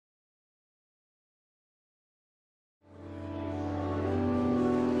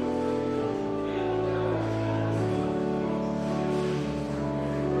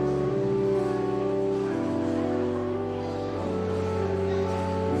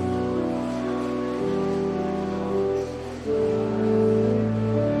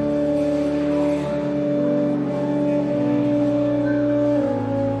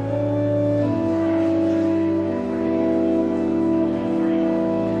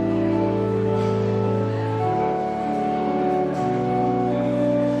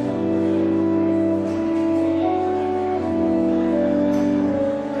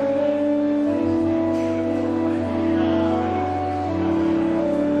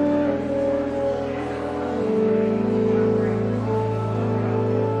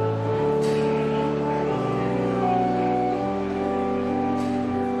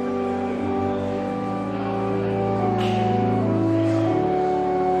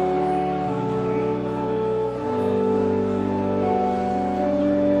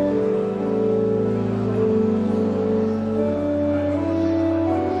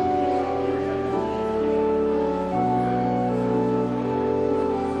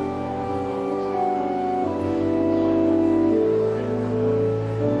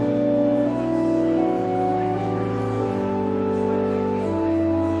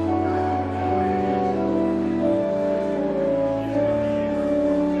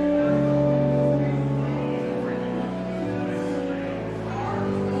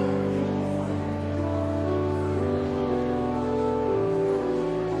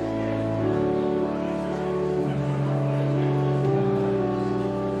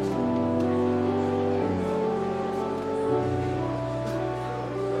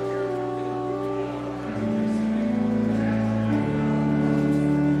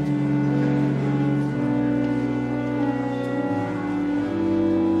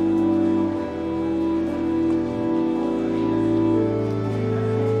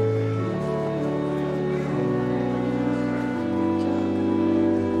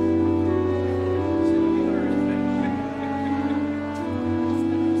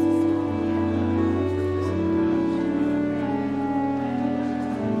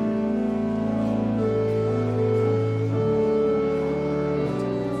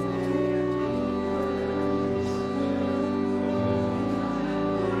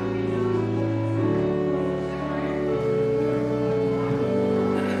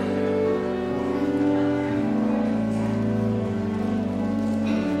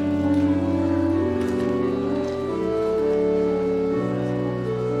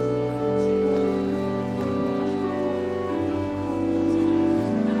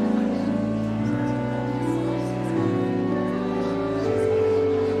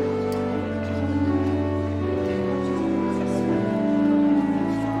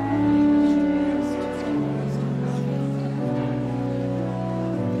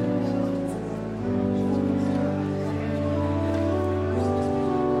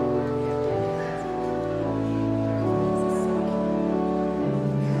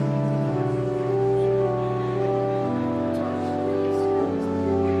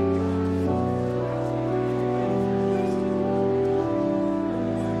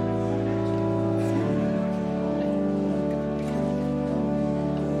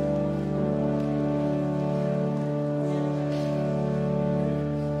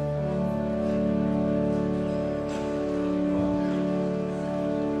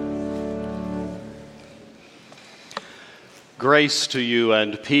Grace to you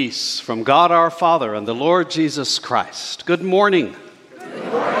and peace from God our Father and the Lord Jesus Christ. Good morning. Good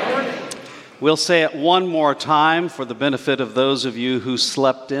morning. We'll say it one more time for the benefit of those of you who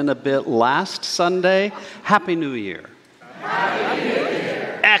slept in a bit last Sunday. Happy New Year. Happy New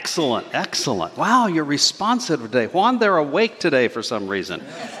Year. Excellent, excellent. Wow, you're responsive today. Juan, they're awake today for some reason.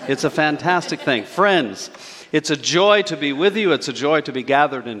 It's a fantastic thing. Friends, it's a joy to be with you. It's a joy to be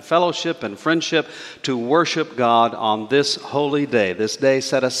gathered in fellowship and friendship to worship God on this holy day, this day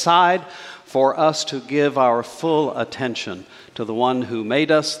set aside for us to give our full attention to the one who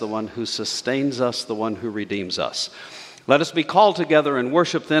made us, the one who sustains us, the one who redeems us. Let us be called together in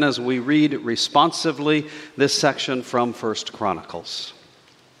worship then as we read responsively this section from 1 Chronicles.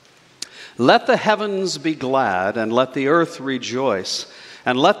 Let the heavens be glad and let the earth rejoice.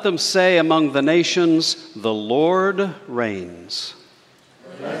 And let them say among the nations, the Lord reigns.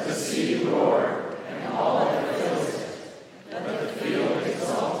 Let the sea roar and all that fills it. Let the field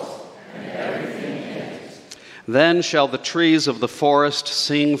exult and everything in it. Then shall the trees of the forest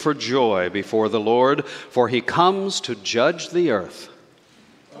sing for joy before the Lord, for he comes to judge the earth.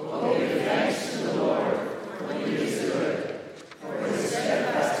 Oh, give thanks to the Lord, for he is good, for his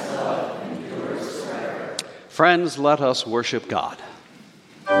steadfast love endures forever. Friends, let us worship God.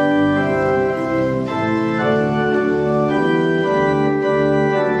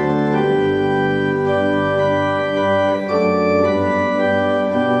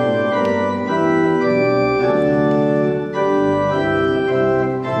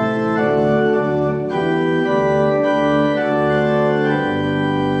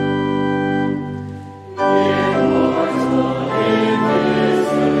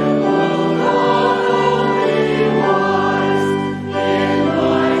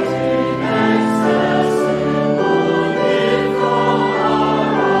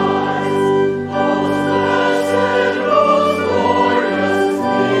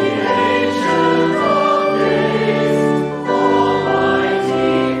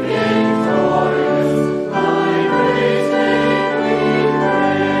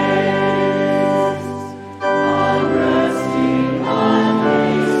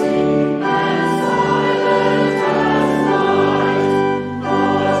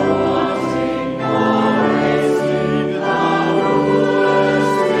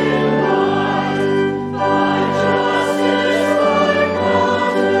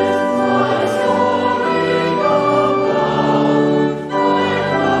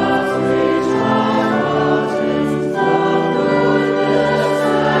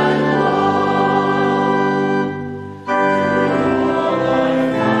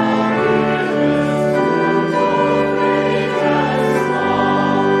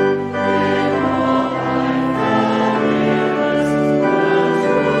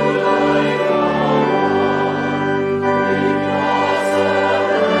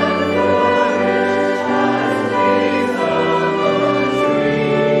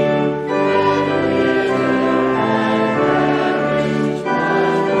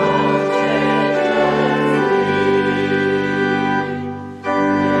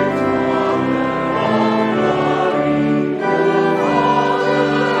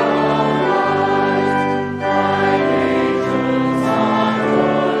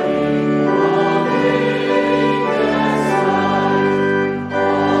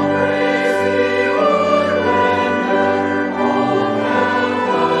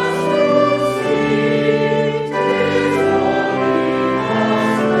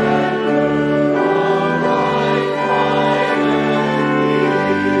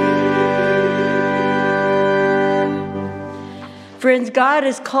 Friends, God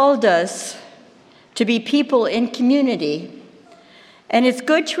has called us to be people in community. And it's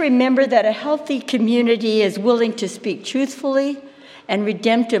good to remember that a healthy community is willing to speak truthfully and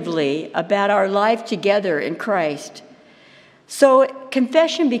redemptively about our life together in Christ. So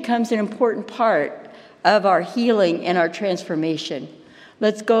confession becomes an important part of our healing and our transformation.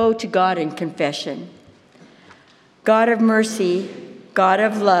 Let's go to God in confession. God of mercy, God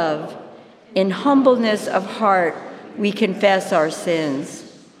of love, in humbleness of heart, we confess our sins.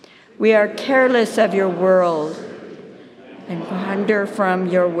 We are careless of your world and wander from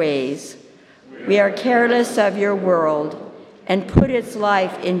your ways. We are careless of your world and put its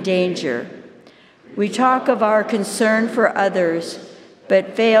life in danger. We talk of our concern for others,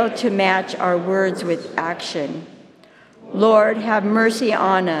 but fail to match our words with action. Lord, have mercy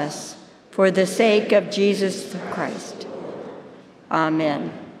on us for the sake of Jesus Christ.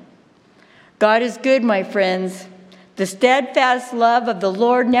 Amen. God is good, my friends. The steadfast love of the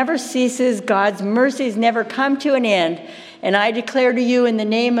Lord never ceases. God's mercies never come to an end. And I declare to you in the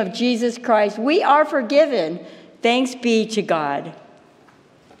name of Jesus Christ, we are forgiven Thanks be to God.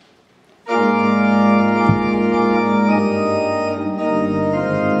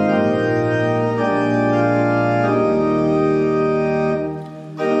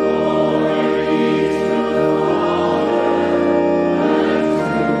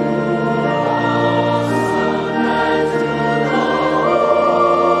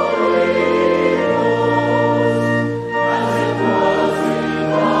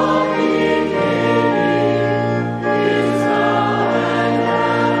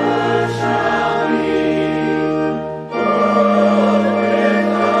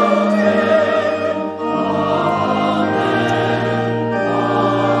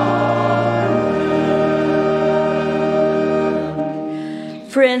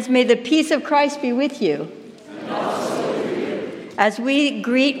 Friends, may the peace of Christ be with you. And also with you. As we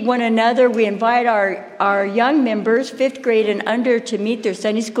greet one another, we invite our young members, 5th grade and under, to meet their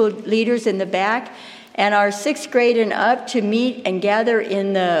Sunday school leaders in the back, and our 6th grade and up to meet and gather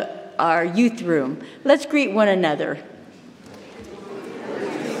in our youth room. Let's greet one another.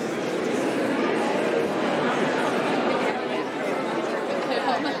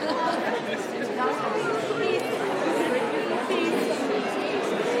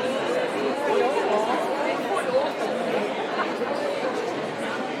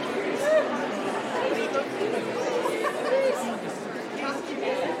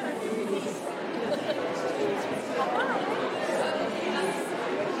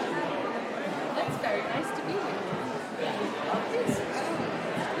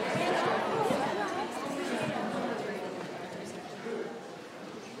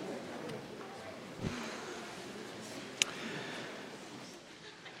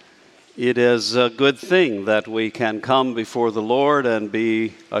 It is a good thing that we can come before the Lord and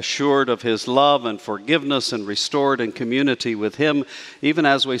be assured of His love and forgiveness and restored in community with Him, even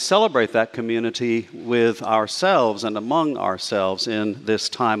as we celebrate that community with ourselves and among ourselves in this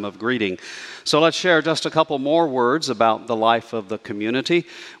time of greeting. So let's share just a couple more words about the life of the community.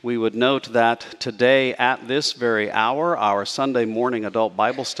 We would note that today at this very hour, our Sunday morning adult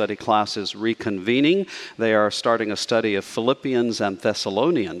Bible study class is reconvening. They are starting a study of Philippians and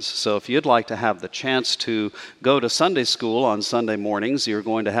Thessalonians. So if you'd like to have the chance to go to Sunday school on Sunday mornings, you're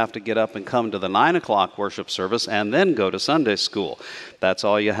going to have to get up and come to the 9 o'clock worship service and then go to Sunday school. That's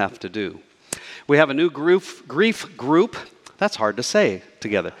all you have to do. We have a new grief group. That's hard to say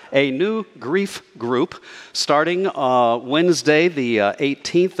together. A new grief group starting Wednesday, the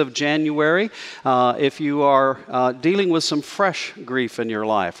 18th of January. If you are dealing with some fresh grief in your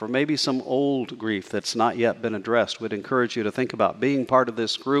life, or maybe some old grief that's not yet been addressed, we'd encourage you to think about being part of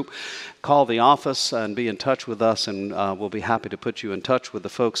this group. Call the office and be in touch with us, and we'll be happy to put you in touch with the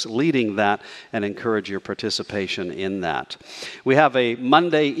folks leading that and encourage your participation in that. We have a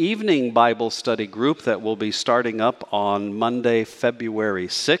Monday evening Bible study group that will be starting up on Monday, February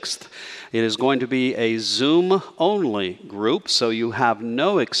 6th. It is going to be a Zoom-only group, so you have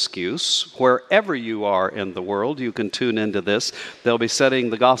no excuse. Wherever you are in the world, you can tune into this. They'll be studying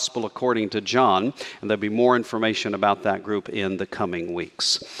the Gospel according to John, and there'll be more information about that group in the coming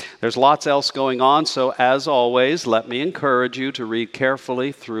weeks. There's lots else going on, so as always, let me encourage you to read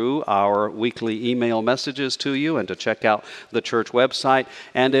carefully through our weekly email messages to you and to check out the church website.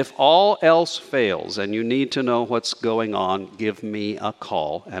 And if all else fails and you need to know what's going on, give me a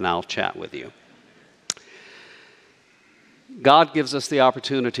call and I'll chat with you. God gives us the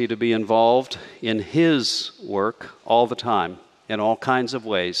opportunity to be involved in His work all the time, in all kinds of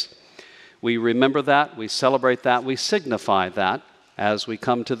ways. We remember that, we celebrate that, we signify that as we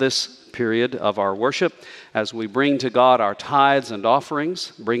come to this period of our worship, as we bring to God our tithes and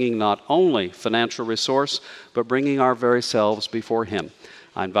offerings, bringing not only financial resource, but bringing our very selves before Him.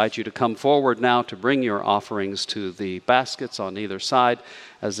 I invite you to come forward now to bring your offerings to the baskets on either side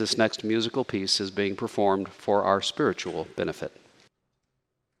as this next musical piece is being performed for our spiritual benefit.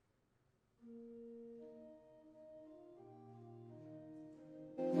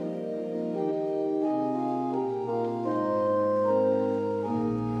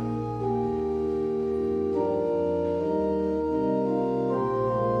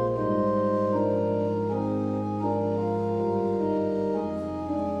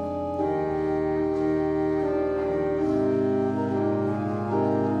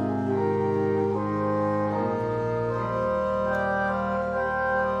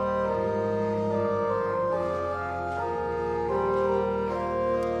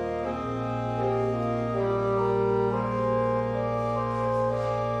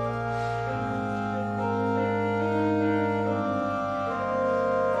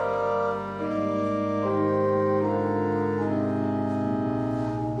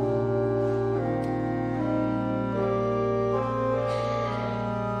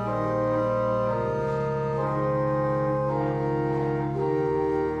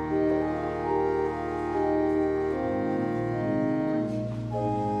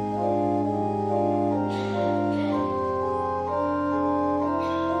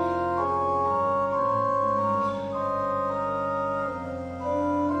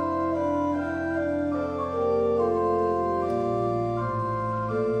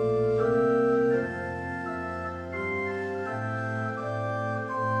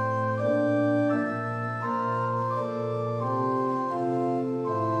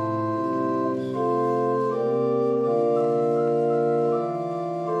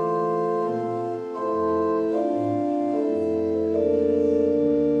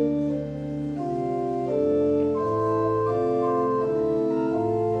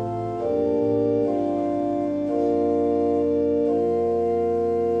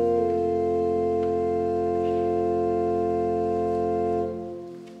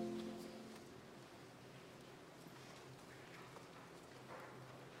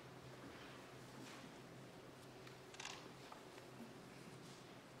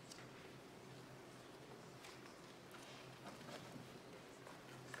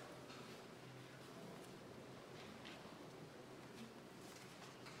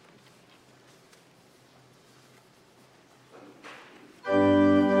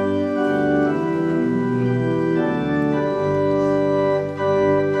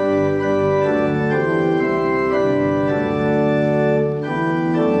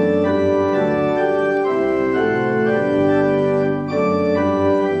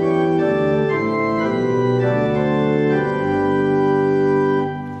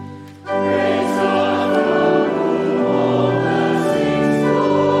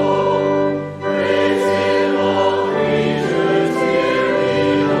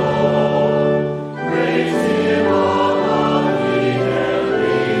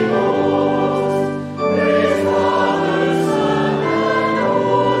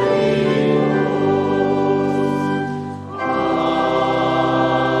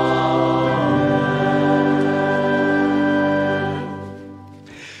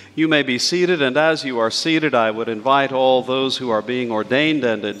 You may be seated, and as you are seated, I would invite all those who are being ordained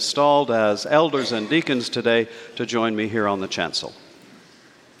and installed as elders and deacons today to join me here on the chancel.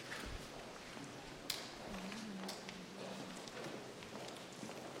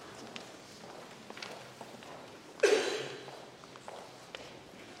 Go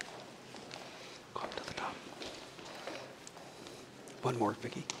up to the top. One more,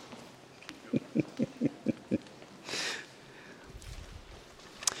 Vicki.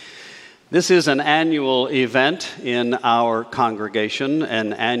 This is an annual event in our congregation,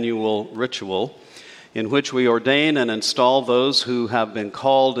 an annual ritual in which we ordain and install those who have been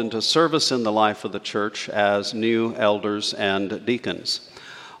called into service in the life of the church as new elders and deacons.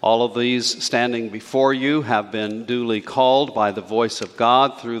 All of these standing before you have been duly called by the voice of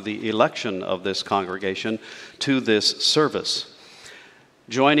God through the election of this congregation to this service.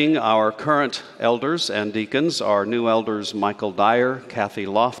 Joining our current elders and deacons are new elders Michael Dyer, Kathy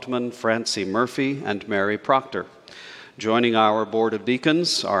Loftman, Francie Murphy, and Mary Proctor. Joining our board of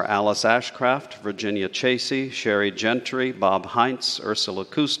deacons are Alice Ashcraft, Virginia Chasey, Sherry Gentry, Bob Heinz, Ursula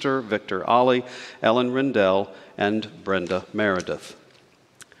Kuster, Victor Ollie, Ellen Rindell, and Brenda Meredith.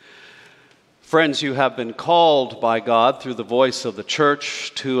 Friends, you have been called by God through the voice of the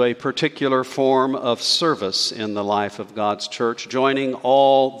church to a particular form of service in the life of God's church, joining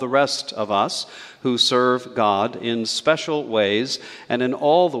all the rest of us who serve God in special ways and in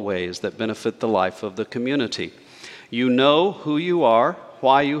all the ways that benefit the life of the community. You know who you are,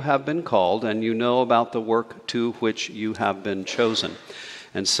 why you have been called, and you know about the work to which you have been chosen.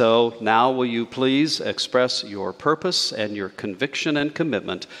 And so now will you please express your purpose and your conviction and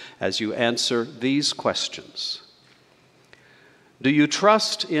commitment as you answer these questions. Do you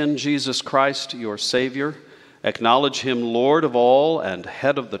trust in Jesus Christ, your Savior, acknowledge Him Lord of all and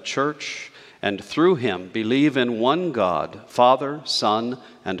head of the church, and through Him believe in one God, Father, Son,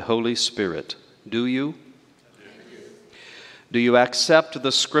 and Holy Spirit? Do you? Do you accept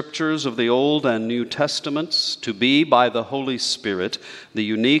the scriptures of the Old and New Testaments to be, by the Holy Spirit, the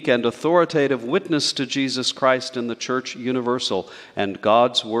unique and authoritative witness to Jesus Christ in the Church Universal and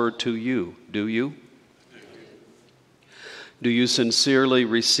God's Word to you? Do you? Do you sincerely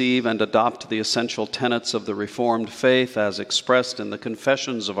receive and adopt the essential tenets of the Reformed faith as expressed in the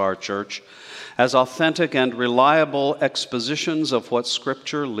confessions of our church, as authentic and reliable expositions of what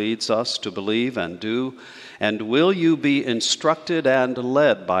Scripture leads us to believe and do? And will you be instructed and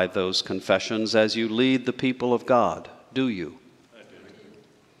led by those confessions as you lead the people of God? Do you? I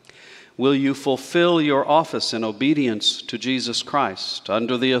do. Will you fulfill your office in obedience to Jesus Christ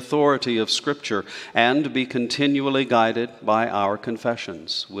under the authority of Scripture and be continually guided by our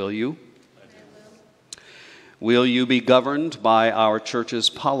confessions? Will you? I do. Will you be governed by our church's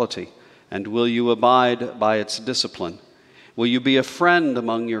polity, and will you abide by its discipline? Will you be a friend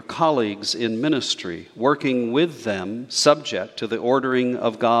among your colleagues in ministry, working with them subject to the ordering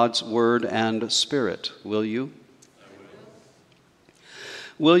of God's Word and Spirit? Will you? I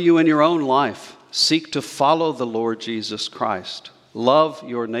will. Will you in your own life seek to follow the Lord Jesus Christ, love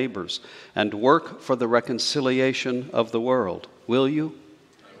your neighbors, and work for the reconciliation of the world? Will you?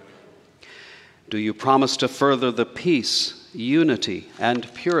 I will. Do you promise to further the peace, unity,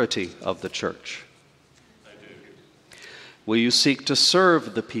 and purity of the church? Will you seek to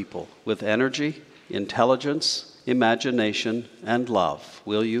serve the people with energy, intelligence, imagination, and love?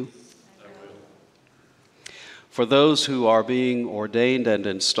 Will you? I will. For those who are being ordained and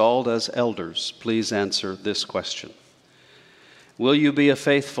installed as elders, please answer this question. Will you be a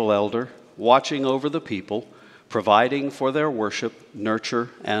faithful elder, watching over the people, providing for their worship, nurture,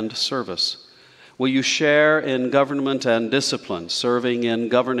 and service? Will you share in government and discipline, serving in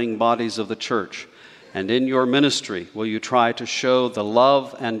governing bodies of the church? And in your ministry, will you try to show the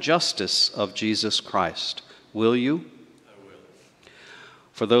love and justice of Jesus Christ? Will you? I will.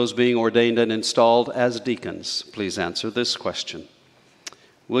 For those being ordained and installed as deacons, please answer this question.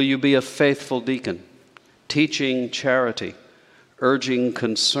 Will you be a faithful deacon, teaching charity, urging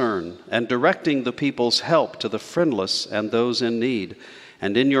concern, and directing the people's help to the friendless and those in need?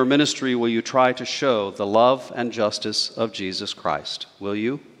 And in your ministry, will you try to show the love and justice of Jesus Christ? Will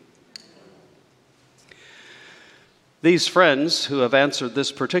you? These friends who have answered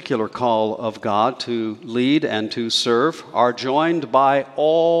this particular call of God to lead and to serve are joined by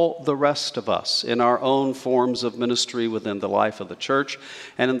all the rest of us in our own forms of ministry within the life of the church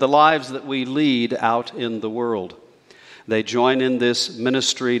and in the lives that we lead out in the world. They join in this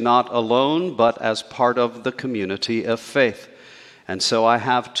ministry not alone, but as part of the community of faith. And so I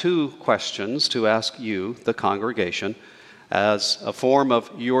have two questions to ask you, the congregation, as a form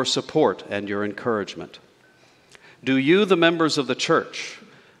of your support and your encouragement. Do you, the members of the church,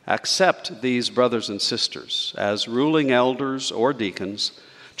 Accept these brothers and sisters as ruling elders or deacons,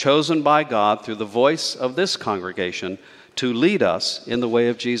 chosen by God through the voice of this congregation to lead us in the way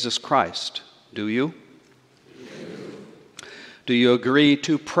of Jesus Christ. Do you? Do you agree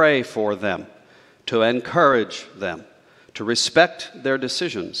to pray for them, to encourage them, to respect their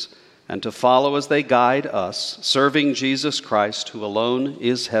decisions, and to follow as they guide us, serving Jesus Christ, who alone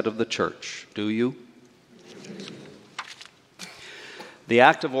is head of the church? Do you? The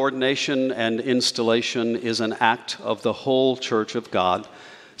act of ordination and installation is an act of the whole Church of God.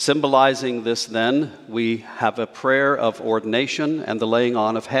 Symbolizing this, then, we have a prayer of ordination and the laying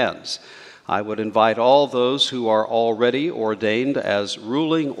on of hands. I would invite all those who are already ordained as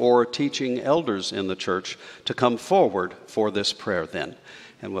ruling or teaching elders in the church to come forward for this prayer then.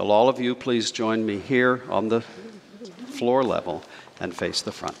 And will all of you please join me here on the floor level and face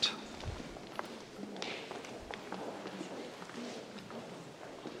the front.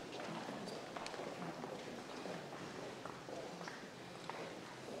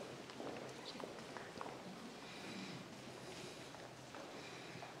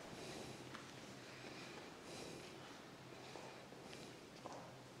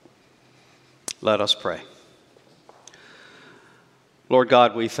 Let us pray. Lord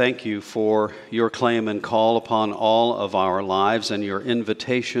God, we thank you for your claim and call upon all of our lives and your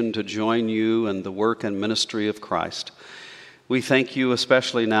invitation to join you in the work and ministry of Christ. We thank you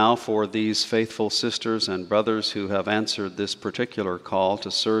especially now for these faithful sisters and brothers who have answered this particular call to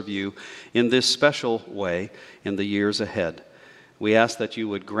serve you in this special way in the years ahead. We ask that you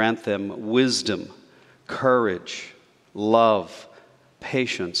would grant them wisdom, courage, love,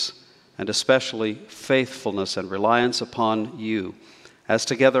 patience, and especially faithfulness and reliance upon you, as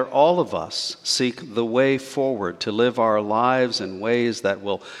together all of us seek the way forward to live our lives in ways that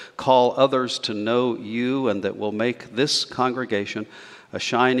will call others to know you and that will make this congregation a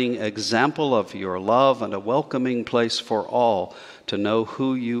shining example of your love and a welcoming place for all to know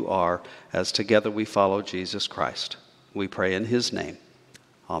who you are as together we follow Jesus Christ. We pray in his name.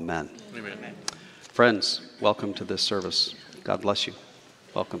 Amen. Amen. Friends, welcome to this service. God bless you.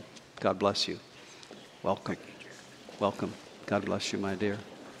 Welcome. God bless you. Welcome. Welcome. God bless you, my dear.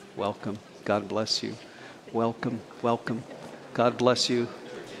 Welcome. God bless you. Welcome. Welcome. God bless you.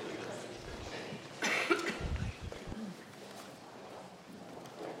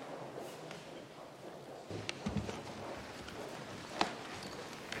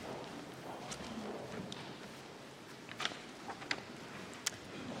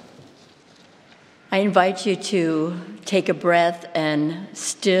 I invite you to take a breath and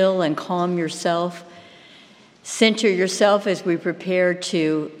still and calm yourself. Center yourself as we prepare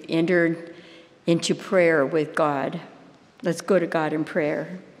to enter into prayer with God. Let's go to God in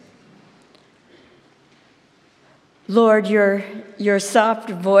prayer. Lord, your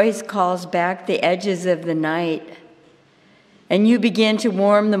soft voice calls back the edges of the night, and you begin to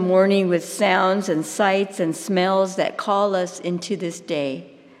warm the morning with sounds and sights and smells that call us into this day.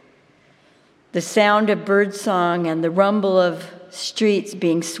 The sound of birdsong and the rumble of streets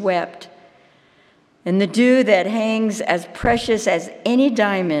being swept, and the dew that hangs as precious as any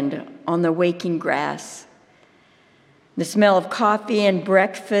diamond on the waking grass. The smell of coffee and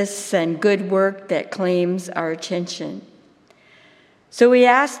breakfasts and good work that claims our attention. So we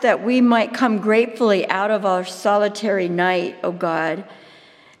ask that we might come gratefully out of our solitary night, O God,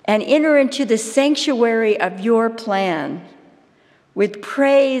 and enter into the sanctuary of your plan with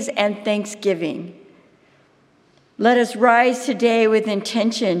praise and thanksgiving. Let us rise today with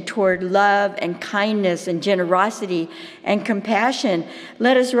intention toward love and kindness and generosity and compassion.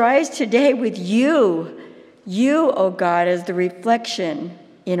 Let us rise today with you, O God, as the reflection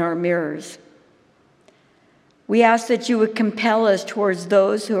in our mirrors. We ask that you would compel us towards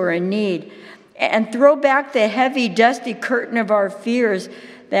those who are in need and throw back the heavy, dusty curtain of our fears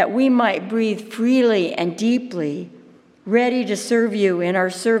that we might breathe freely and deeply, ready to serve you in our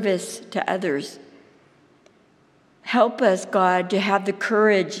service to others. Help us, God, to have the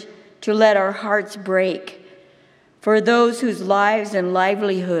courage to let our hearts break for those whose lives and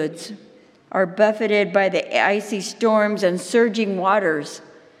livelihoods are buffeted by the icy storms and surging waters,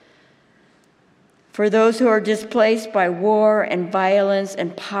 for those who are displaced by war and violence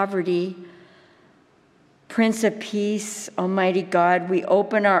and poverty. Prince of Peace, Almighty God, we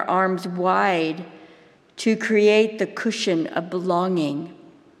open our arms wide to create the cushion of belonging.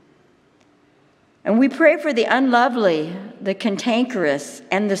 And we pray for the unlovely, the cantankerous,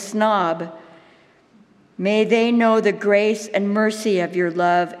 and the snob. May they know the grace and mercy of your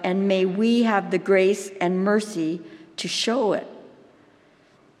love, and may we have the grace and mercy to show it.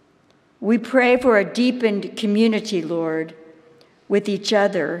 We pray for a deepened community, Lord, with each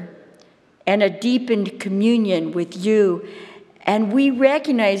other and a deepened communion with you. And we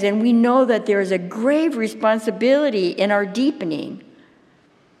recognize and we know that there is a grave responsibility in our deepening.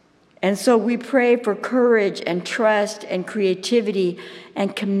 And so we pray for courage and trust and creativity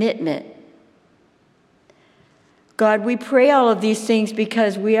and commitment. God, we pray all of these things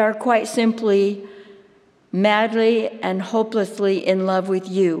because we are quite simply madly and hopelessly in love with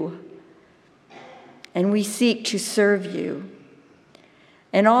you. And we seek to serve you.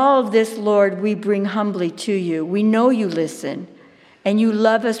 And all of this, Lord, we bring humbly to you. We know you listen, and you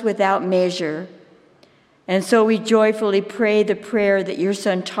love us without measure. And so we joyfully pray the prayer that your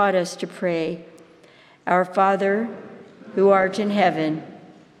Son taught us to pray. Our Father, who art in heaven,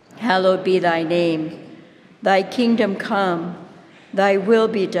 hallowed be thy name. Thy kingdom come, thy will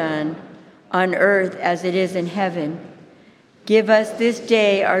be done, on earth as it is in heaven. Give us this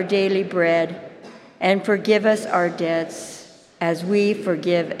day our daily bread, and forgive us our debts, as we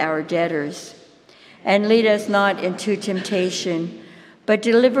forgive our debtors. And lead us not into temptation, but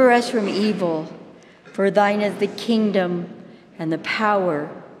deliver us from evil. For thine is the kingdom, and the power,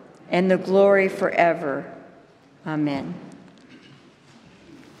 and the glory forever. Amen.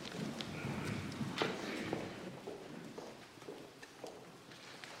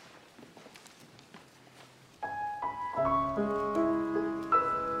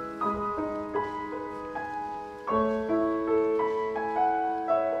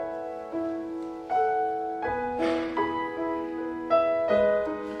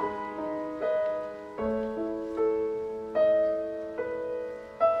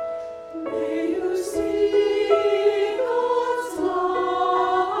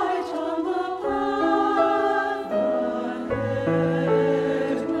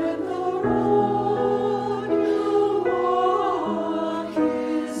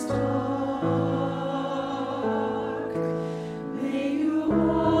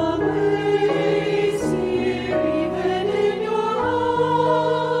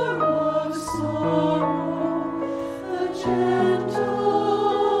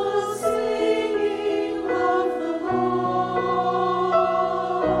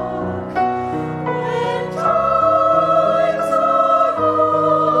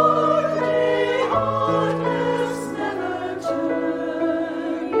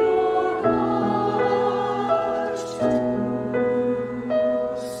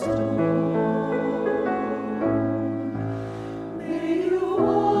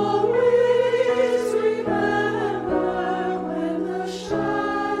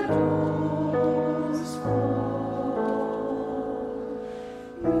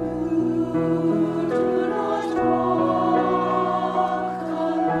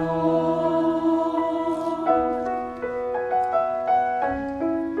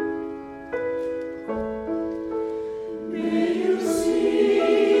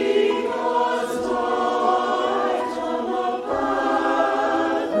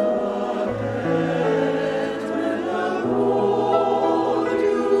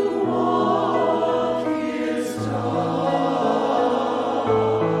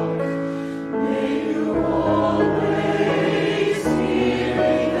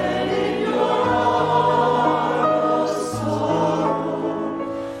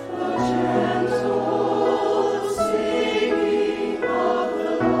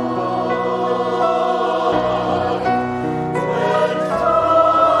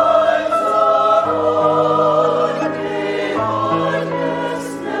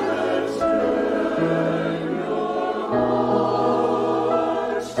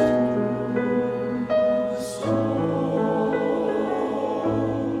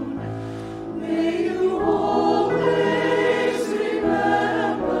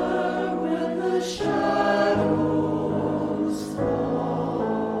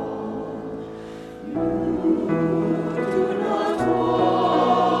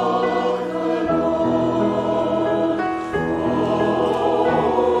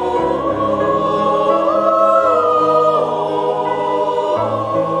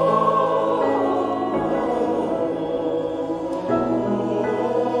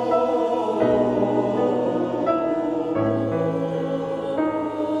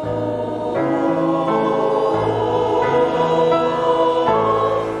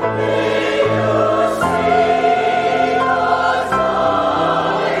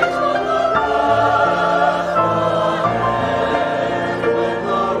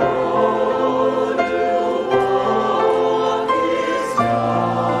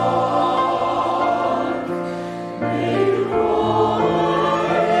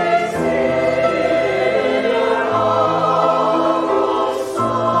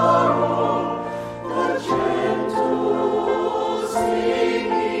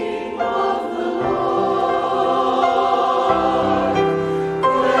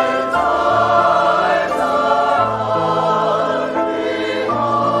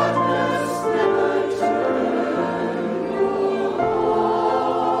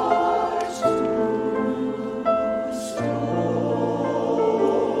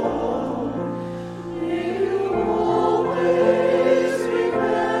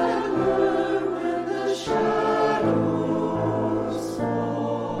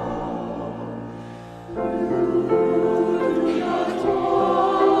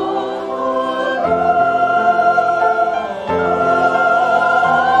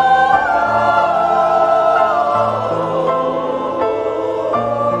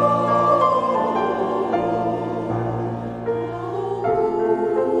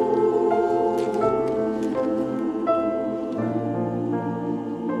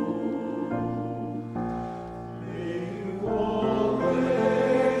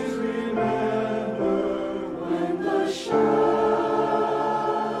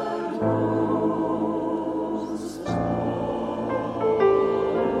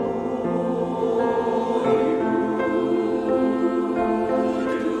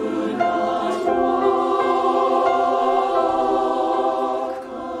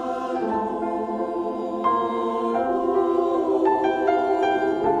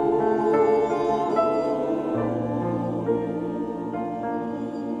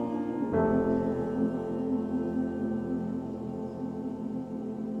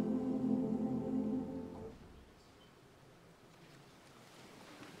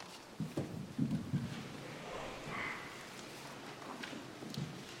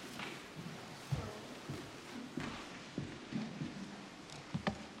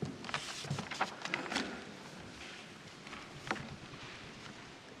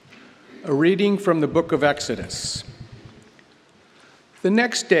 A reading from the book of Exodus. The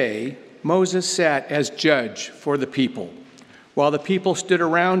next day, Moses sat as judge for the people, while the people stood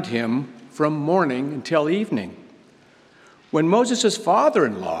around him from morning until evening. When Moses'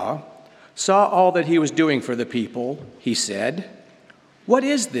 father-in-law saw all that he was doing for the people, he said, "What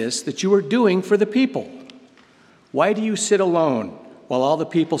is this that you are doing for the people? Why do you sit alone while all the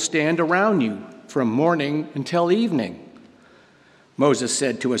people stand around you from morning until evening?" Moses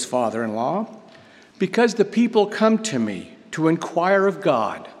said to his father-in-law, "Because the people come to me to inquire of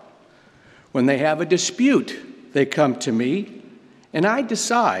God. When they have a dispute, they come to me, and I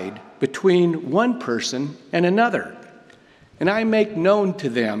decide between one person and another, and I make known to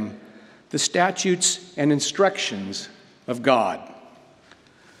them the statutes and instructions of God."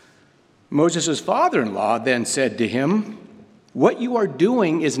 Moses' father-in-law then said to him, "What you are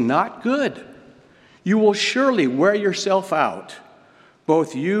doing is not good. You will surely wear yourself out,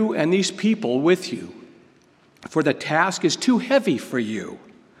 both you and these people with you, for the task is too heavy for you.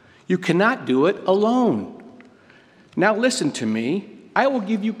 You cannot do it alone. Now listen to me. I will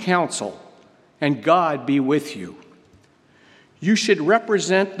give you counsel, and God be with you. You should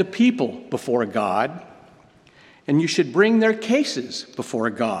represent the people before God, and you should bring their cases before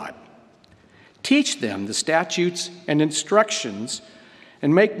God. Teach them the statutes and instructions,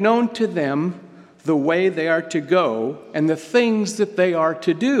 and make known to them the way they are to go and the things that they are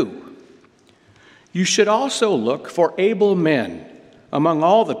to do. You should also look for able men among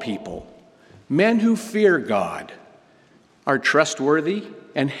all the people, men who fear God, are trustworthy,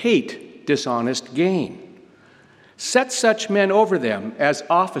 and hate dishonest gain. Set such men over them as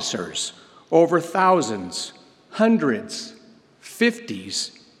officers, over thousands, hundreds,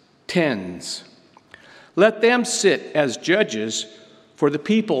 50s, 10s. Let them sit as judges for the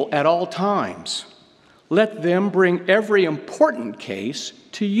people at all times. Let them bring every important case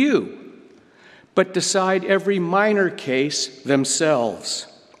to you, but decide every minor case themselves.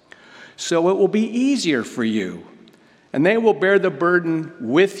 So it will be easier for you, and they will bear the burden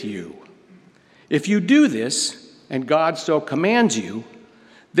with you. If you do this, and God so commands you,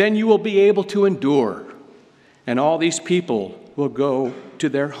 then you will be able to endure, and all these people will go to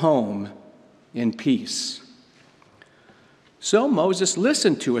their home in peace." So Moses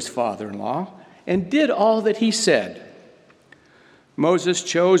listened to his father-in-law and did all that he said. Moses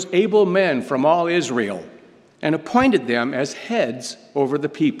chose able men from all Israel and appointed them as heads over the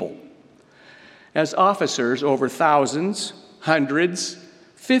people, as officers over thousands, hundreds,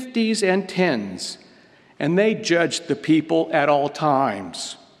 50s, and 10s, and they judged the people at all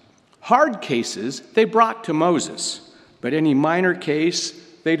times. Hard cases they brought to Moses, but any minor case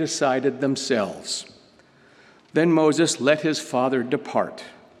they decided themselves. Then Moses let his father depart,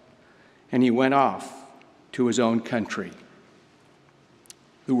 and he went off to his own country.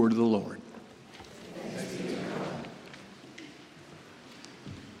 The word of the Lord.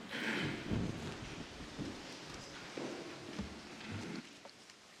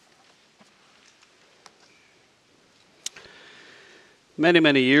 Many,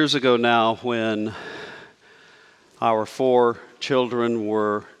 many years ago now, when our 4 children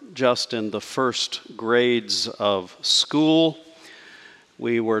were just in the first grades of school,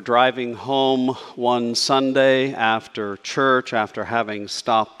 we were driving home one Sunday after church, after having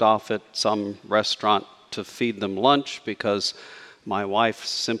stopped off at some restaurant to feed them lunch, because my wife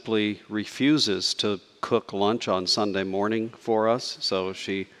simply refuses to cook lunch on Sunday morning for us, so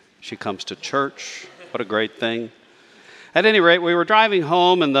she comes to church. What a great thing. At any rate, we were driving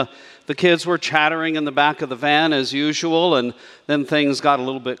home, and the kids were chattering in the back of the van as usual, and then things got a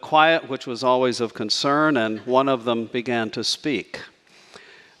little bit quiet, which was always of concern, and one of them began to speak.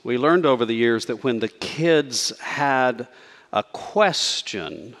 We learned over the years that when the kids had a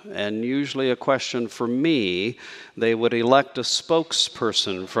question, and usually a question for me, they would elect a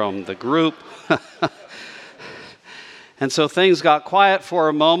spokesperson from the group. And so things got quiet for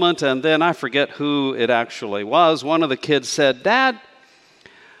a moment, and then I forget who it actually was. One of the kids said, "Dad,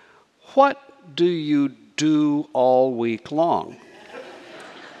 what do you do all week long?"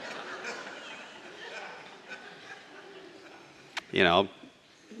 You know,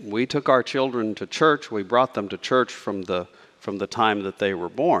 we took our children to church. We brought them to church from the time that they were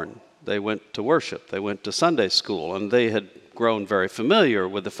born. They went to worship. They went to Sunday school, and they had grown very familiar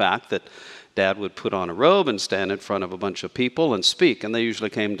with the fact that Dad would put on a robe and stand in front of a bunch of people and speak, and they usually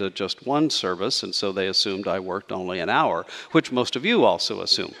came to just one service, and so they assumed I worked only an hour, which most of you also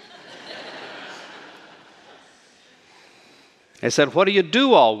assume. They said, "What do you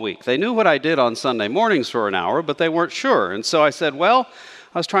do all week?" They knew what I did on Sunday mornings for an hour, but they weren't sure. And so I said, "Well,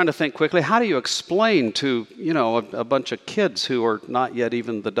 I was trying to think quickly, how do you explain to, a bunch of kids who are not yet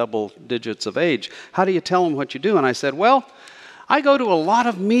even the double digits of age, how do you tell them what you do? And I said, well, I go to a lot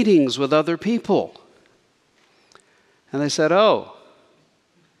of meetings with other people. And they said, oh.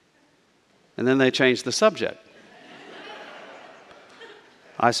 And then they changed the subject.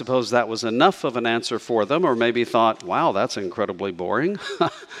 I suppose that was enough of an answer for them, or maybe thought, wow, that's incredibly boring.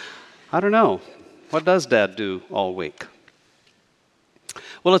 I don't know. What does Dad do all week?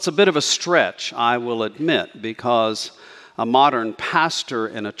 Well, it's a bit of a stretch, I will admit, because a modern pastor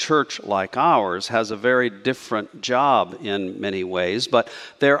in a church like ours has a very different job in many ways, but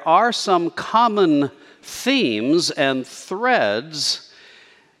there are some common themes and threads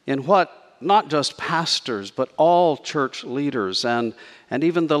in what not just pastors, but all church leaders and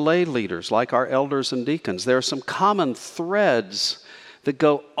even the lay leaders, like our elders and deacons. There are some common threads that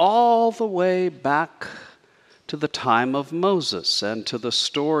go all the way back to the time of Moses and to the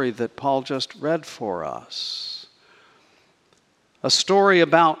story that Paul just read for us. A story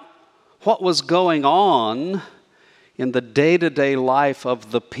about what was going on in the day-to-day life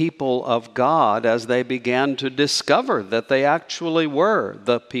of the people of God as they began to discover that they actually were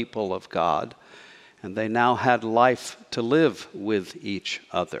the people of God, and they now had life to live with each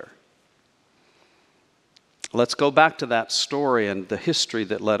other. Let's go back to that story and the history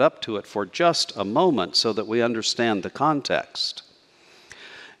that led up to it for just a moment so that we understand the context.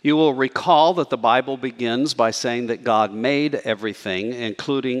 You will recall that the Bible begins by saying that God made everything,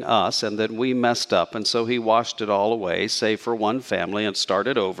 including us, and that we messed up, and so he washed it all away, save for one family, and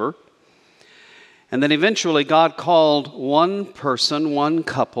started over. And then eventually God called one person, one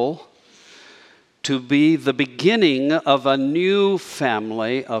couple, to be the beginning of a new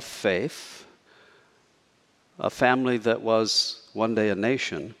family of faith, a family that was one day a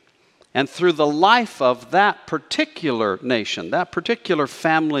nation. And through the life of that particular nation, that particular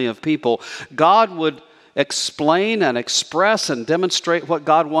family of people, God would explain and express and demonstrate what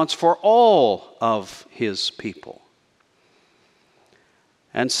God wants for all of his people.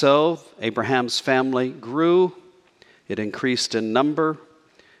 And so Abraham's family grew. It increased in number.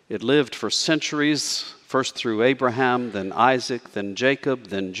 It lived for centuries, first through Abraham, then Isaac, then Jacob,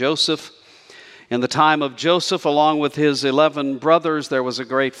 then Joseph. In the time of Joseph, along with his 11 brothers, there was a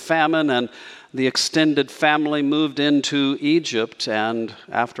great famine, and the extended family moved into Egypt, and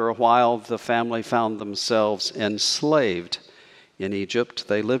after a while, the family found themselves enslaved in Egypt.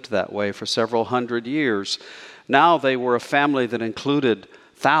 They lived that way for several hundred years. Now they were a family that included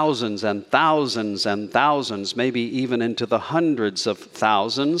thousands and thousands and thousands, maybe even into the hundreds of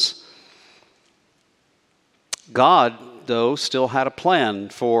thousands. God, though, still had a plan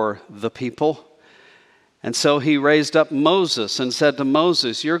for the people. And so he raised up Moses and said to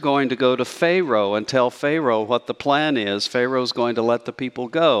Moses, you're going to go to Pharaoh and tell Pharaoh what the plan is. Pharaoh's going to let the people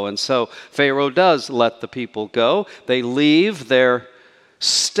go. And so Pharaoh does let the people go. They leave their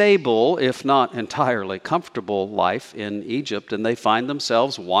stable, if not entirely comfortable life in Egypt, and they find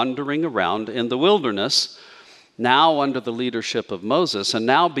themselves wandering around in the wilderness, now under the leadership of Moses, and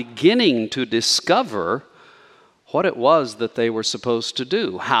now beginning to discover what it was that they were supposed to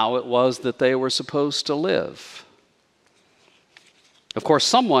do, how it was that they were supposed to live. Of course,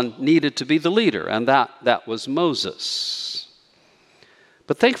 someone needed to be the leader, and that was Moses.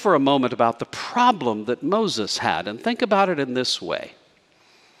 But think for a moment about the problem that Moses had, and think about it in this way.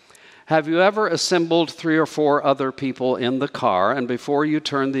 Have you ever assembled 3 or 4 other people in the car, and before you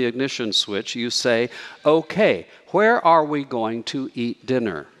turn the ignition switch, you say, okay, where are we going to eat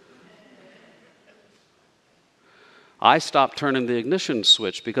dinner? I stopped turning the ignition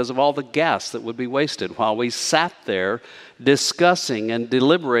switch because of all the gas that would be wasted while we sat there discussing and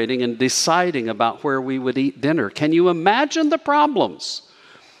deliberating and deciding about where we would eat dinner. Can you imagine the problems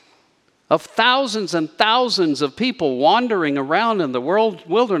of thousands and thousands of people wandering around in the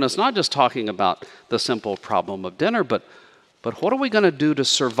wilderness, not just talking about the simple problem of dinner, but what are we going to do to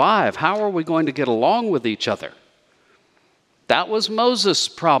survive? How are we going to get along with each other? That was Moses'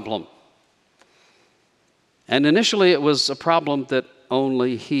 problem. And initially it was a problem that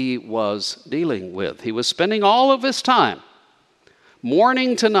only he was dealing with. He was spending all of his time,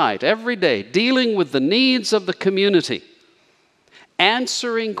 morning to night, every day, dealing with the needs of the community,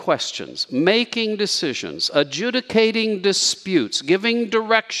 answering questions, making decisions, adjudicating disputes, giving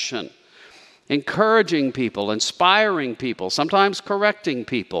direction, encouraging people, inspiring people, sometimes correcting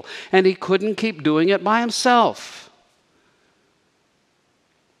people. And he couldn't keep doing it by himself.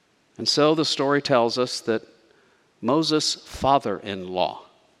 And so the story tells us that Moses' father-in-law,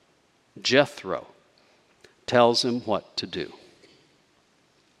 Jethro, tells him what to do.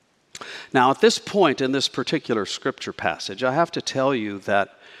 Now, at this point in this particular scripture passage, I have to tell you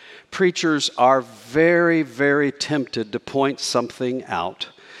that preachers are very, very tempted to point something out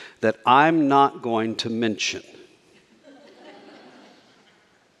that I'm not going to mention.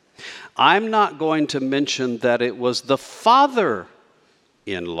 I'm not going to mention that it was the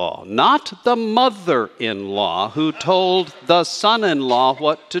father-in-law, not the mother-in-law, who told the son-in-law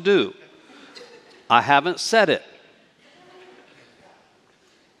what to do. I haven't said it.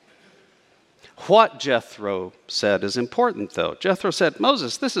 What Jethro said is important, though. Jethro said,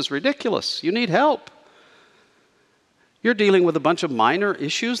 Moses, this is ridiculous. You need help. You're dealing with a bunch of minor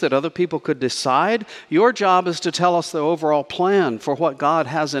issues that other people could decide. Your job is to tell us the overall plan for what God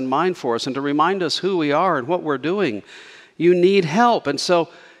has in mind for us and to remind us who we are and what we're doing. You need help. And so,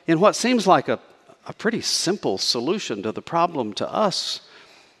 in what seems like a pretty simple solution to the problem to us,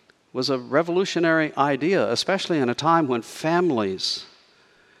 was a revolutionary idea, especially in a time when families,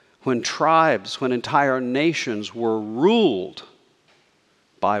 when tribes, when entire nations were ruled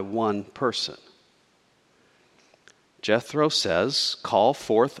by one person. Jethro says, call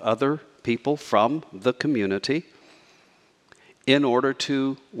forth other people from the community in order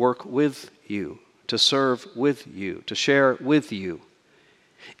to work with you, to serve with you, to share with you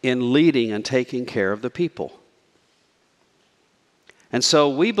in leading and taking care of the people. And so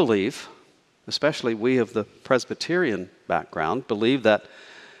we believe, especially we of the Presbyterian background, believe that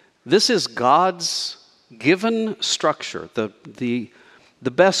this is God's given structure, the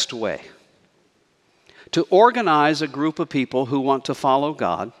best way to organize a group of people who want to follow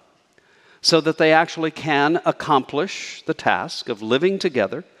God so that they actually can accomplish the task of living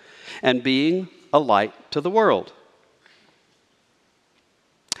together and being a light to the world.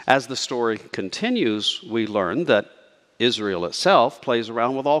 As the story continues, we learn that Israel itself plays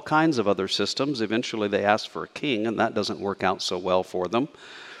around with all kinds of other systems. Eventually they ask for a king, and that doesn't work out so well for them.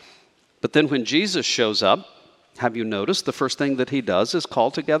 But then when Jesus shows up, have you noticed the first thing that he does is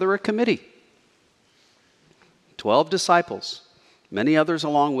call together a committee? 12 disciples, many others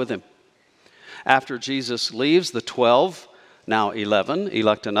along with him. After Jesus leaves, the 12, now 11,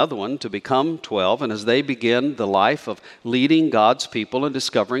 elect another one to become 12. And as they begin the life of leading God's people and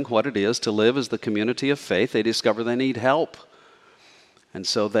discovering what it is to live as the community of faith, they discover they need help. And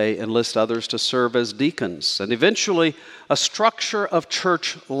so they enlist others to serve as deacons. And eventually, a structure of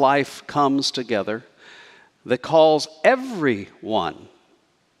church life comes together that calls everyone,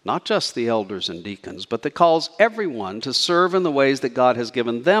 not just the elders and deacons, but that calls everyone to serve in the ways that God has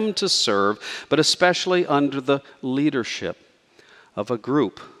given them to serve, but especially under the leadership of a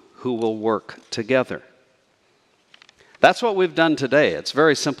group who will work together. That's what we've done today. It's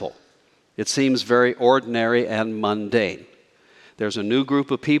very simple. It seems very ordinary and mundane. There's a new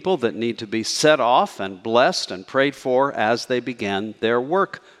group of people that need to be set off and blessed and prayed for as they begin their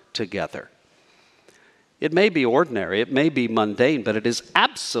work together. It may be ordinary, it may be mundane, but it is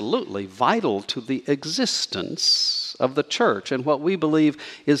absolutely vital to the existence of the church and what we believe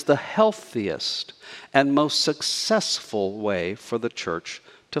is the healthiest and most successful way for the church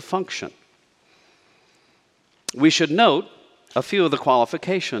to function. We should note a few of the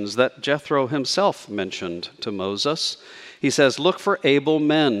qualifications that Jethro himself mentioned to Moses. He says, look for able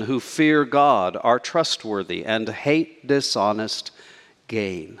men who fear God, are trustworthy, and hate dishonest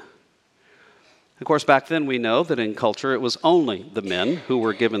gain. Of course, back then we know that in culture it was only the men who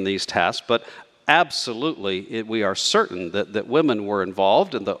were given these tasks, but absolutely we are certain that women were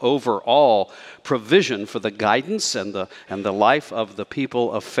involved in the overall provision for the guidance and the life of the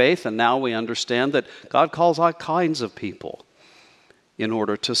people of faith. And now we understand that God calls all kinds of people in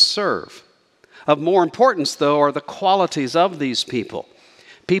order to serve. Of more importance, though, are the qualities of these people.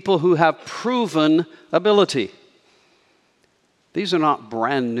 People who have proven ability. These are not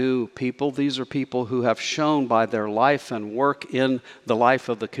brand new people. These are people who have shown by their life and work in the life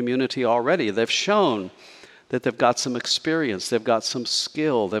of the community already. They've shown that they've got some experience, they've got some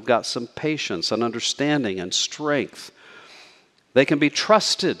skill, they've got some patience and understanding and strength. They can be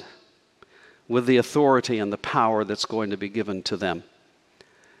trusted with the authority and the power that's going to be given to them.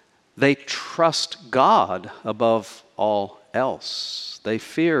 They trust God above all else. They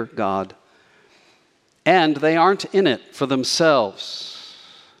fear God. And they aren't in it for themselves.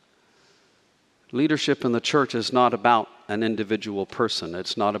 Leadership in the church is not about an individual person.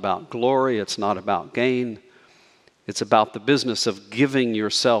 It's not about glory. It's not about gain. It's about the business of giving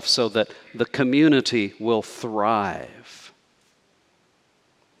yourself so that the community will thrive.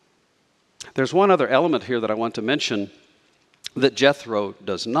 There's one other element here that I want to mention that Jethro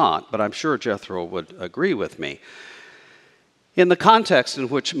does not, but I'm sure Jethro would agree with me. In the context in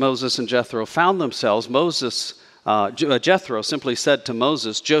which Moses and Jethro found themselves, Moses Jethro simply said to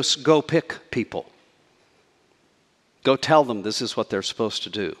Moses, just go pick people. Go tell them this is what they're supposed to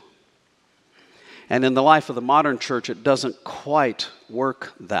do. And in the life of the modern church, it doesn't quite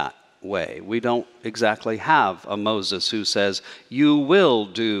work that way. We don't exactly have a Moses who says, you will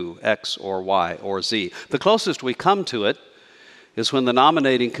do X or Y or Z. The closest we come to it is when the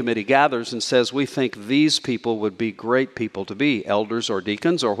nominating committee gathers and says, we think these people would be great people to be elders or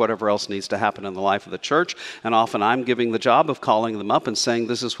deacons or whatever else needs to happen in the life of the church. And often I'm giving the job of calling them up and saying,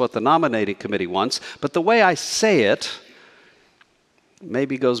 this is what the nominating committee wants. But the way I say it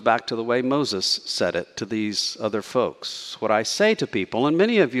maybe goes back to the way Moses said it to these other folks. What I say to people, and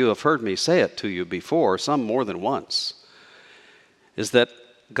many of you have heard me say it to you before, some more than once, is that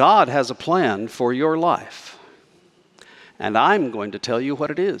God has a plan for your life. And I'm going to tell you what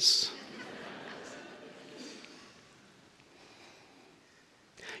it is.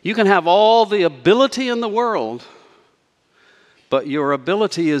 You can have all the ability in the world, but your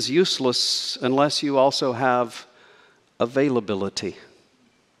ability is useless unless you also have availability.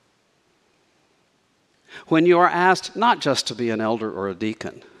 When you are asked not just to be an elder or a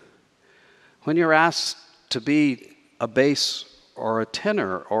deacon, when you're asked to be a bass or a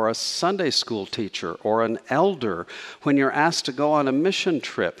tenor or a Sunday school teacher or an elder, when you're asked to go on a mission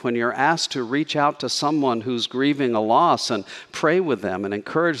trip, when you're asked to reach out to someone who's grieving a loss and pray with them and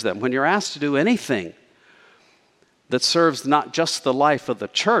encourage them, when you're asked to do anything that serves not just the life of the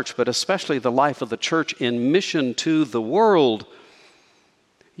church, but especially the life of the church in mission to the world,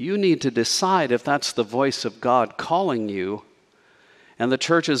 you need to decide if that's the voice of God calling you. And the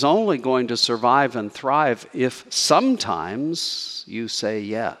church is only going to survive and thrive if sometimes you say,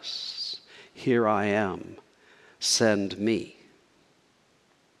 yes, here I am, send me.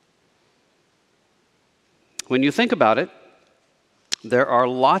 When you think about it, there are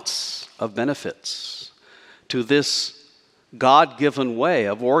lots of benefits to this God-given way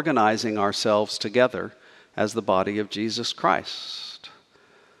of organizing ourselves together as the body of Jesus Christ.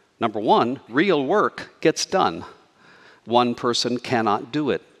 Number one, real work gets done. One person cannot do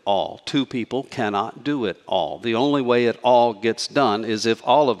it all. Two people cannot do it all. The only way it all gets done is if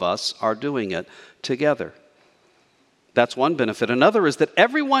all of us are doing it together. That's one benefit. Another is that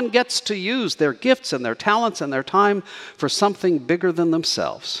everyone gets to use their gifts and their talents and their time for something bigger than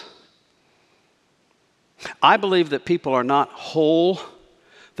themselves. I believe that people are not whole,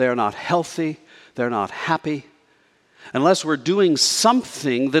 they are not healthy, they're not happy, unless we're doing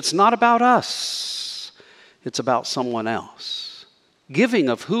something that's not about us. It's about someone else. Giving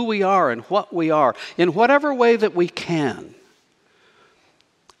of who we are and what we are in whatever way that we can.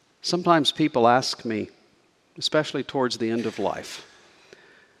 Sometimes people ask me, especially towards the end of life,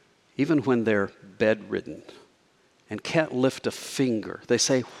 even when they're bedridden and can't lift a finger, they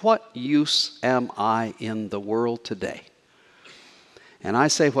say, what use am I in the world today? And I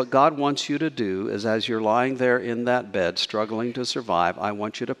say, what God wants you to do is, as you're lying there in that bed struggling to survive, I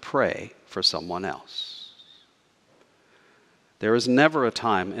want you to pray for someone else. There is never a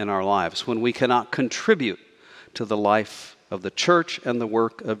time in our lives when we cannot contribute to the life of the church and the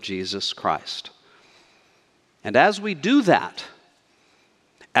work of Jesus Christ. And as we do that,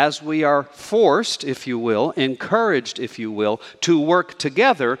 as we are forced, if you will, encouraged, if you will, to work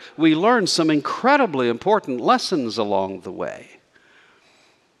together, we learn some incredibly important lessons along the way.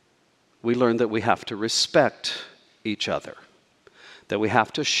 We learn that we have to respect each other, that we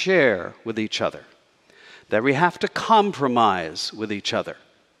have to share with each other, that we have to compromise with each other,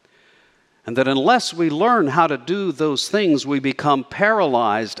 and that unless we learn how to do those things, we become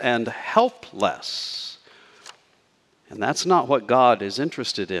paralyzed and helpless. And that's not what God is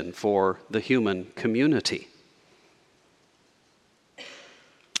interested in for the human community.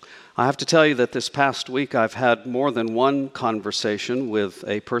 I have to tell you that this past week I've had more than one conversation with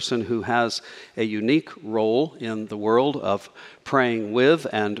a person who has a unique role in the world of praying with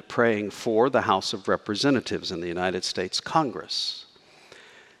and praying for the House of Representatives in the United States Congress.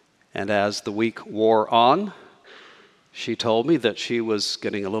 And as the week wore on, she told me that she was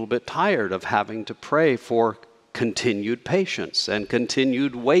getting a little bit tired of having to pray for continued patience and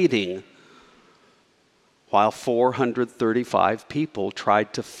continued waiting while 435 people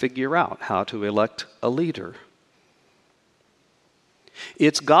tried to figure out how to elect a leader.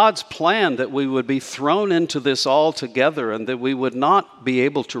 It's God's plan that we would be thrown into this all together and that we would not be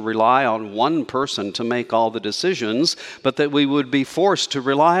able to rely on one person to make all the decisions, but that we would be forced to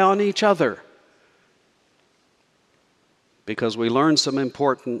rely on each other. Because we learn some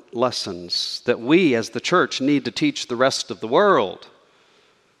important lessons that we as the church need to teach the rest of the world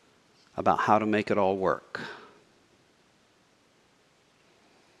about how to make it all work.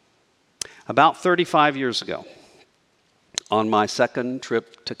 About 35 years ago, on my second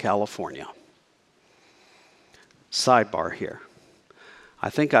trip to California. Sidebar here. I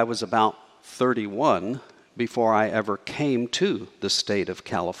think I was about 31 before I ever came to the state of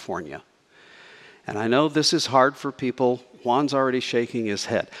California. And I know this is hard for people. Juan's already shaking his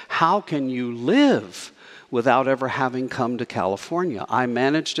head. How can you live without ever having come to California? I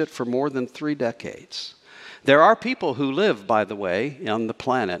managed it for more than 3 decades. There are people who live, by the way, on the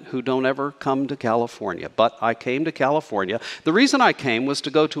planet who don't ever come to California. But I came to California. The reason I came was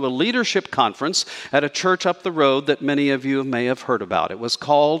to go to a leadership conference at a church up the road that many of you may have heard about. It was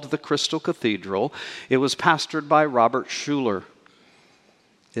called the Crystal Cathedral. It was pastored by Robert Schuller.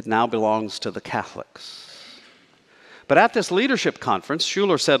 It now belongs to the Catholics. But at this leadership conference,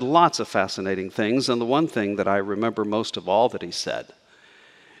 Schuller said lots of fascinating things, and the one thing that I remember most of all that he said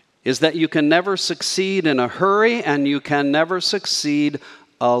is that you can never succeed in a hurry and you can never succeed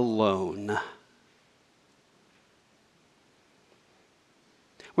alone.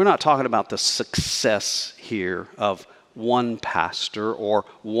 We're not talking about the success here of one pastor or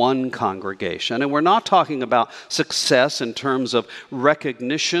one congregation, and we're not talking about success in terms of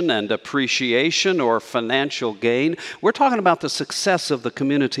recognition and appreciation or financial gain. We're talking about the success of the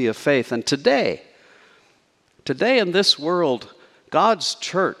community of faith. And today in this world, God's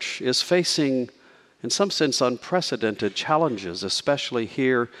church is facing, in some sense, unprecedented challenges, especially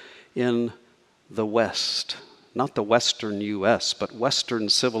here in the West. Not the Western U.S., but Western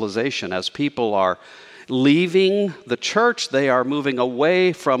civilization. As people are leaving the church, they are moving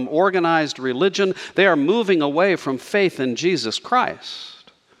away from organized religion. They are moving away from faith in Jesus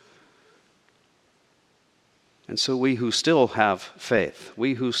Christ. And so we who still have faith,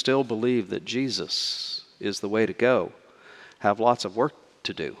 we who still believe that Jesus is the way to go, have lots of work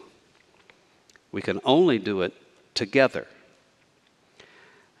to do. We can only do it together.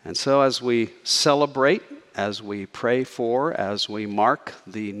 And so as we celebrate, as we pray for, as we mark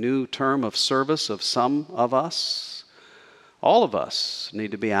the new term of service of some of us, all of us need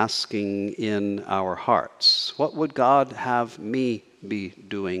to be asking in our hearts, what would God have me be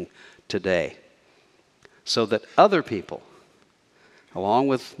doing today? So that other people, along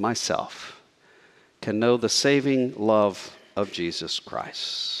with myself, can know the saving love of Jesus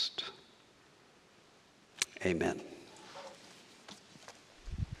Christ. Amen.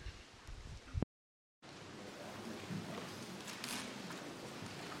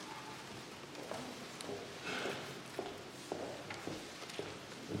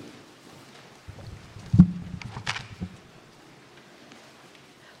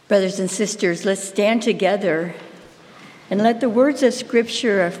 Brothers and sisters, let's stand together and let the words of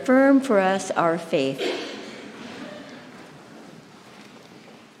Scripture affirm for us our faith.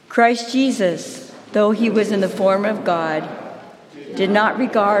 Christ Jesus, though he was in the form of God, did not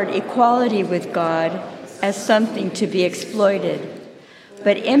regard equality with God as something to be exploited,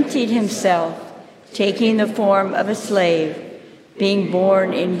 but emptied himself, taking the form of a slave, being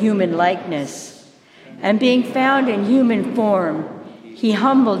born in human likeness. And being found in human form, he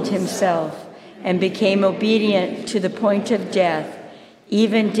humbled himself and became obedient to the point of death,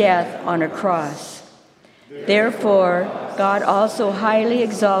 even death on a cross. Therefore, God also highly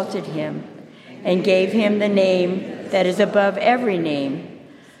exalted him and gave him the name that is above every name,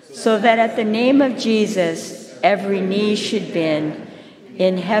 so that at the name of Jesus every knee should bend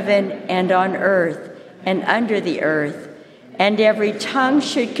in heaven and on earth and under the earth, and every tongue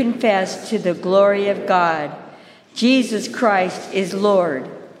should confess to the glory of God, Jesus Christ is Lord.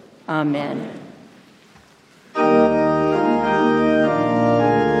 Amen. Holy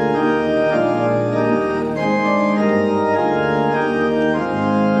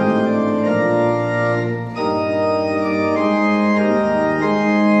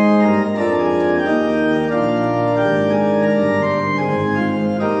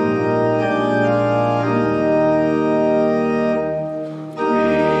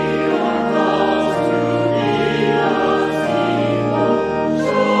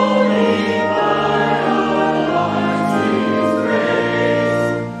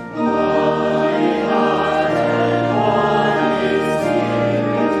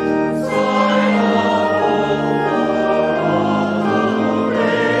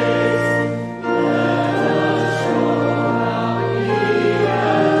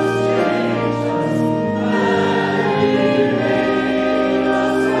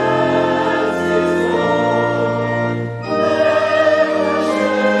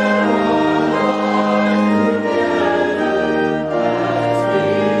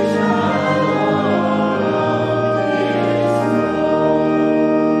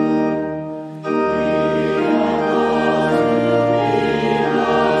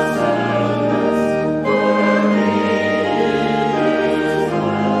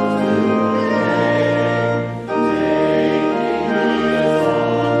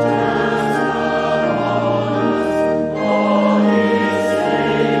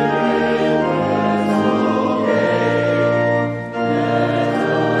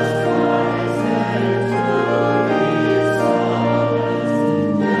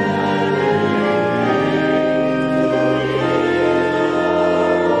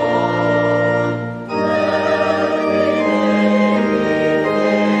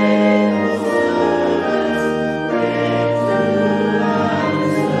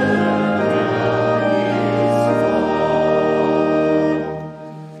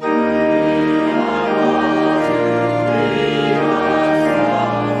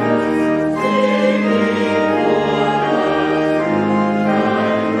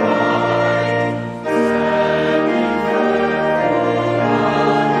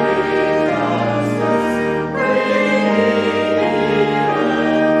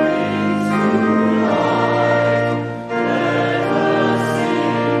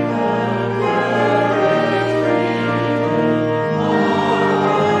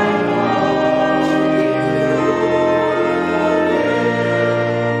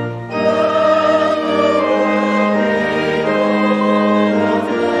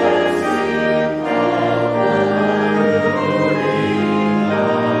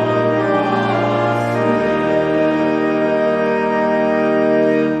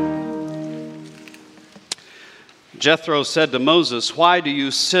Jethro said to Moses, "Why do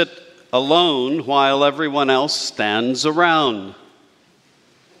you sit alone while everyone else stands around?"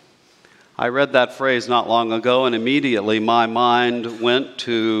 I read that phrase not long ago, and immediately my mind went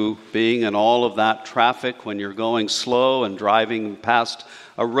to being in all of that traffic when you're going slow and driving past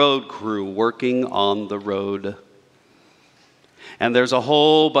a road crew working on the road. And there's a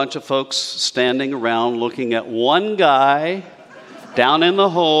whole bunch of folks standing around looking at one guy down in the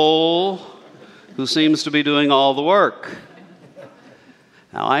hole who seems to be doing all the work.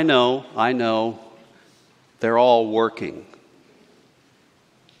 Now, I know, they're all working.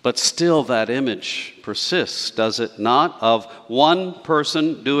 But still that image persists, does it not, of one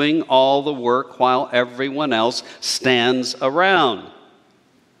person doing all the work while everyone else stands around.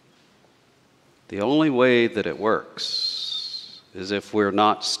 The only way that it works is if we're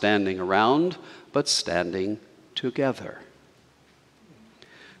not standing around, but standing together.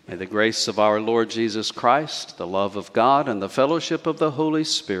 May the grace of our Lord Jesus Christ, the love of God, and the fellowship of the Holy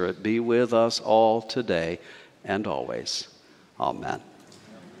Spirit be with us all today and always. Amen.